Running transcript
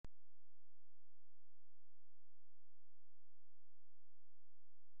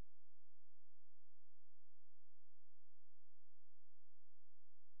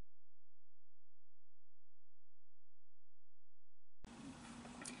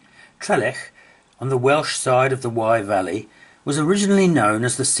Trellech, on the Welsh side of the Wye Valley, was originally known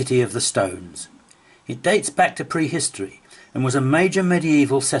as the City of the Stones. It dates back to prehistory and was a major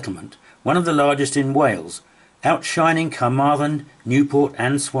medieval settlement, one of the largest in Wales, outshining Carmarthen, Newport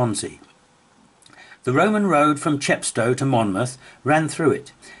and Swansea. The Roman road from Chepstow to Monmouth ran through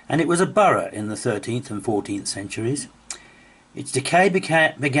it, and it was a borough in the 13th and 14th centuries. Its decay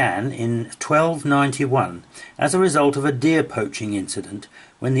began in 1291 as a result of a deer poaching incident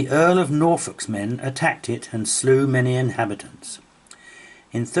when the Earl of Norfolk's men attacked it and slew many inhabitants.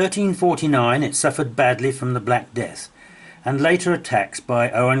 In 1349 it suffered badly from the Black Death, and later attacks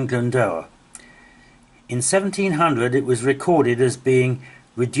by Owen Glendower. In 1700 it was recorded as being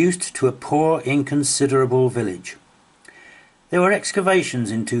reduced to a poor, inconsiderable village. There were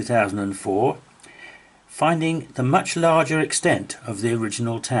excavations in 2004, finding the much larger extent of the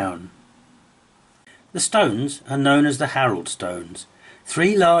original town. The stones are known as the Harold stones,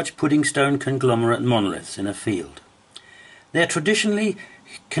 3 large pudding stone conglomerate monoliths in a field. They are traditionally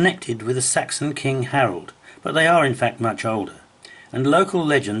connected with the Saxon King Harold, but they are in fact much older, and local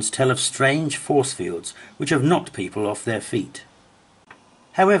legends tell of strange force fields which have knocked people off their feet.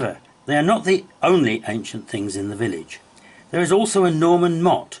 However, they are not the only ancient things in the village. There is also a Norman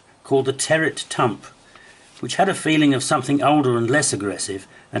motte called the Terret Tump, which had a feeling of something older and less aggressive,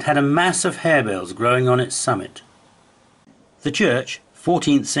 and had a mass of harebells growing on its summit. The church,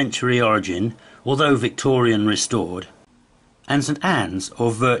 14th century origin, although Victorian restored, and St Anne's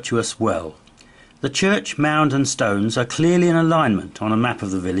or Virtuous Well. The church, mound and stones are clearly in alignment on a map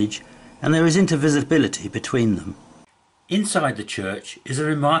of the village, and there is intervisibility between them. Inside the church is a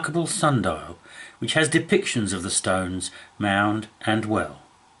remarkable sundial, which has depictions of the stones, mound and well.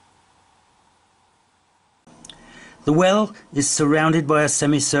 The well is surrounded by a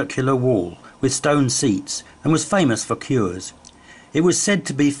semicircular wall with stone seats and was famous for cures. It was said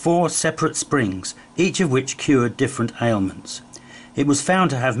to be 4 separate springs, each of which cured different ailments. It was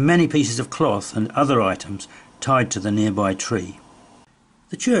found to have many pieces of cloth and other items tied to the nearby tree.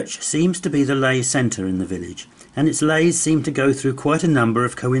 The church seems to be the lay centre in the village, and its lays seem to go through quite a number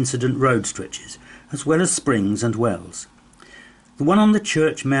of coincident road stretches, as well as springs and wells. The one on the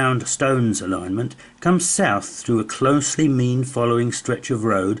church mound stones alignment comes south through a closely mean-following stretch of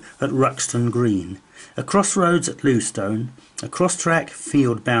road at Ruxton Green, a crossroads at Lewstone, a cross-track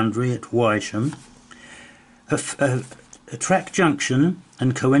field boundary at Wisham, a track junction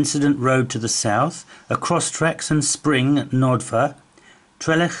and coincident road to the south, a cross-tracks and spring at Nodfa,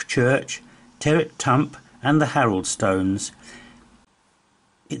 Trellech Church, Terret Tump and the Harold Stones.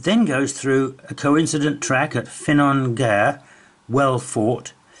 It then goes through a coincident track at Finnon Gare, Well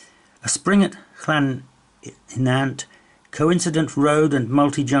Fort, a spring at Llanhinant, coincident road and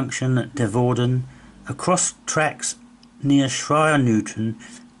multi-junction at Devorden, a cross tracks near Shire Newton,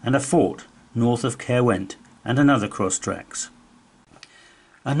 and a fort north of Caerwent, and another cross tracks.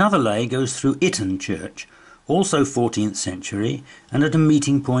 Another lay goes through Itton Church, also 14th century, and at a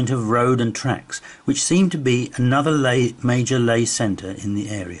meeting point of road and tracks, which seem to be another major lay centre in the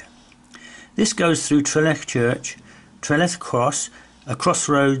area. This goes through Trellech Church, Trellech Cross, a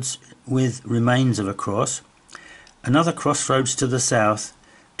crossroads with remains of a cross, another crossroads to the south,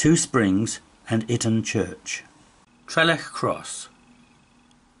 2 springs, and Itton Church. Trellech Cross.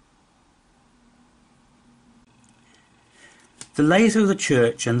 The lay through the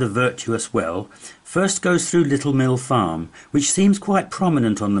church and the Virtuous Well first goes through Little Mill Farm, which seems quite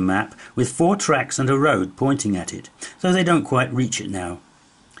prominent on the map, with 4 tracks and a road pointing at it, though they don't quite reach it now.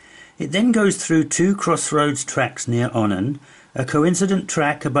 It then goes through 2 crossroads tracks near Onnon, a coincident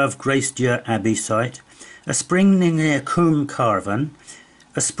track above Gracedieu Abbey site, a spring near Coombe Carvan,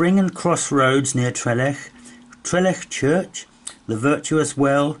 a spring and crossroads near Trellech, Trellech Church, the Virtuous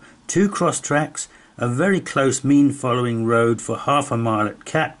Well, 2 cross tracks, a very close mean-following road for half a mile at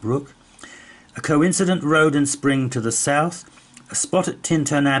Catbrook, a coincident road and spring to the south, a spot at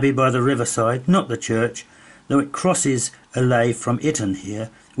Tintern Abbey by the riverside, not the church, though it crosses a lay from Itton here,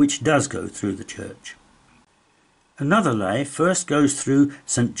 which does go through the church. Another lay first goes through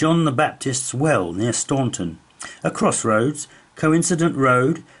St John the Baptist's Well near Staunton, a crossroads, coincident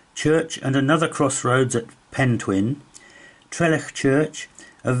road, church and another crossroads at Pentwyn, Trellech Church,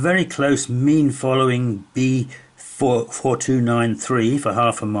 a very close mean-following B4293 for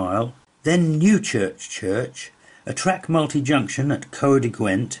half a mile, then Newchurch Church, a track multi-junction at Coed y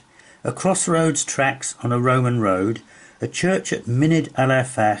Gwent, a crossroads tracks on a Roman road, a church at Munud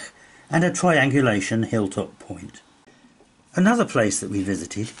Alerfach, and a triangulation hilltop point. Another place that we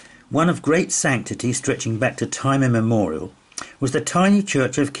visited, one of great sanctity stretching back to time immemorial, was the tiny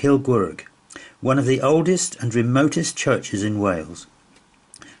church of Kilgwrrwg, one of the oldest and remotest churches in Wales.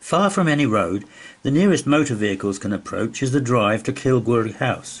 Far from any road, the nearest motor vehicles can approach is the drive to Kilgwrrwg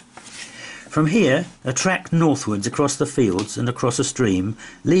House. From here, a track northwards across the fields and across a stream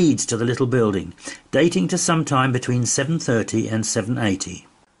leads to the little building, dating to sometime between 730 and 780.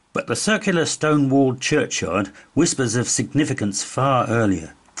 But the circular stone-walled churchyard whispers of significance far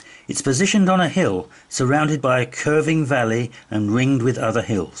earlier. It's positioned on a hill, surrounded by a curving valley and ringed with other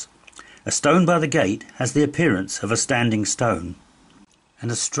hills. A stone by the gate has the appearance of a standing stone, and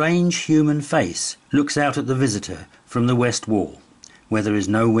a strange human face looks out at the visitor from the west wall, where there is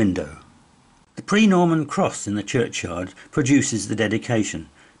no window. The pre-Norman cross in the churchyard produces the dedication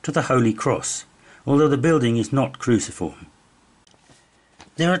to the Holy Cross, although the building is not cruciform.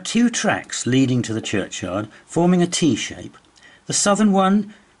 There are two tracks leading to the churchyard, forming a T shape. The southern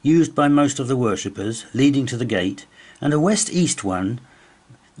one, used by most of the worshippers, leading to the gate, and a west-east one,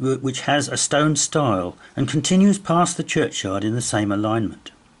 which has a stone stile and continues past the churchyard in the same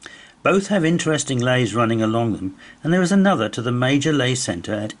alignment. Both have interesting lays running along them, and there is another to the major lay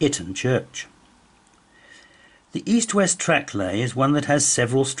centre at Itton Church. The east-west track lay is one that has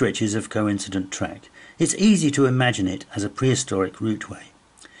several stretches of coincident track. It's easy to imagine it as a prehistoric routeway.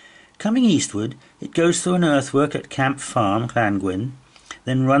 Coming eastward, it goes through an earthwork at Camp Farm, Llangwin,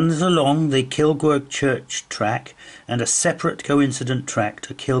 then runs along the Kilgwrrwg Church track and a separate coincident track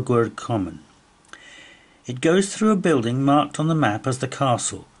to Kilgwrrwg Common. It goes through a building marked on the map as the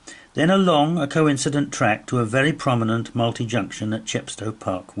castle, then along a coincident track to a very prominent multi-junction at Chepstow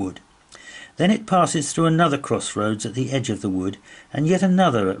Park Wood. Then it passes through another crossroads at the edge of the wood and yet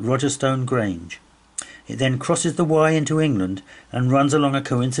another at Rogerstone Grange. It then crosses the Wye into England and runs along a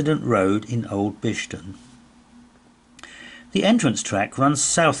coincident road in Old Bishton. The entrance track runs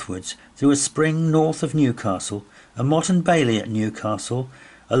southwards through a spring north of Newcastle, a motte and bailey at Newcastle,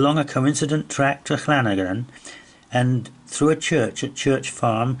 along a coincident track to Llanagan, and through a church at Church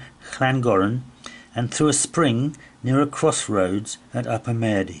Farm, Llangorren, and through a spring near a crossroads at Upper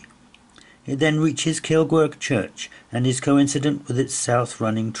Merdy. It then reaches Kilgwrrwg Church and is coincident with its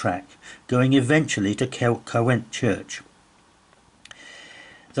south-running track, going eventually to Cowent Church.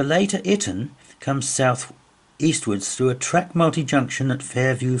 The later Itton comes south-eastwards through a track multi-junction at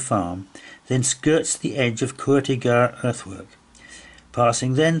Fairview Farm, then skirts the edge of Courtygar earthwork.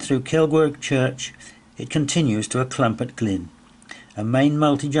 Passing then through Kilgwrrwg Church, it continues to a clump at Glyn, a main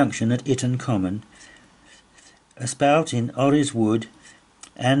multi-junction at Itton Common, a spout in Orries Wood,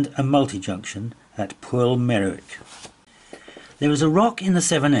 and a multi-junction at Pwll Merrick. There is a rock in the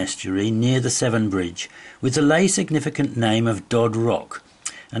Severn estuary near the Severn Bridge with the lay significant name of Dodd Rock,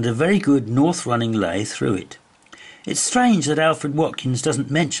 and a very good north-running lay through it. It's strange that Alfred Watkins doesn't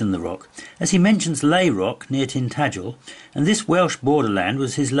mention the rock, as he mentions Lay Rock near Tintagel, and this Welsh borderland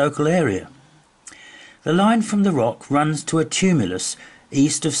was his local area. The line from the rock runs to a tumulus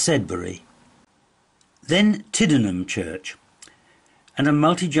east of Sedbury. Then Itton Church, and a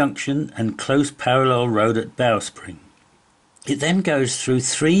multi-junction and close parallel road at Bowspring. It then goes through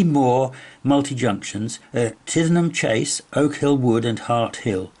three more multi-junctions at Tiddenham Chase, Oak Hill Wood and Hart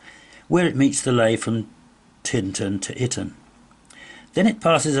Hill, where it meets the lay from Tintern to Itton. Then it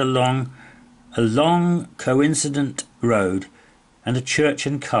passes along a long coincident road and a church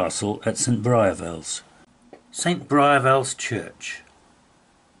and castle at St Briarvells. St Briarvells Church.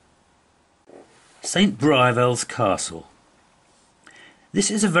 St Briarvells Castle. This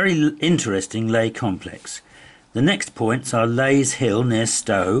is a very interesting lay complex. The next points are Leys Hill near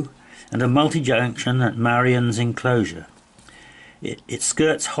Stow and a multi-junction at Marion's Enclosure. It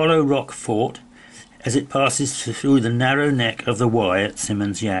skirts Hollow Rock Fort as it passes through the narrow neck of the Wye at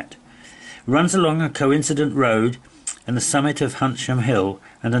Simmons Yat, runs along a coincident road and the summit of Huntsham Hill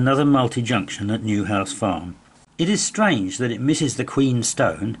and another multi-junction at Newhouse Farm. It is strange that it misses the Queen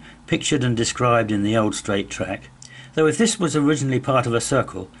Stone, pictured and described in the old straight track, though if this was originally part of a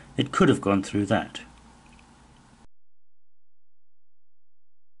circle, it could have gone through that.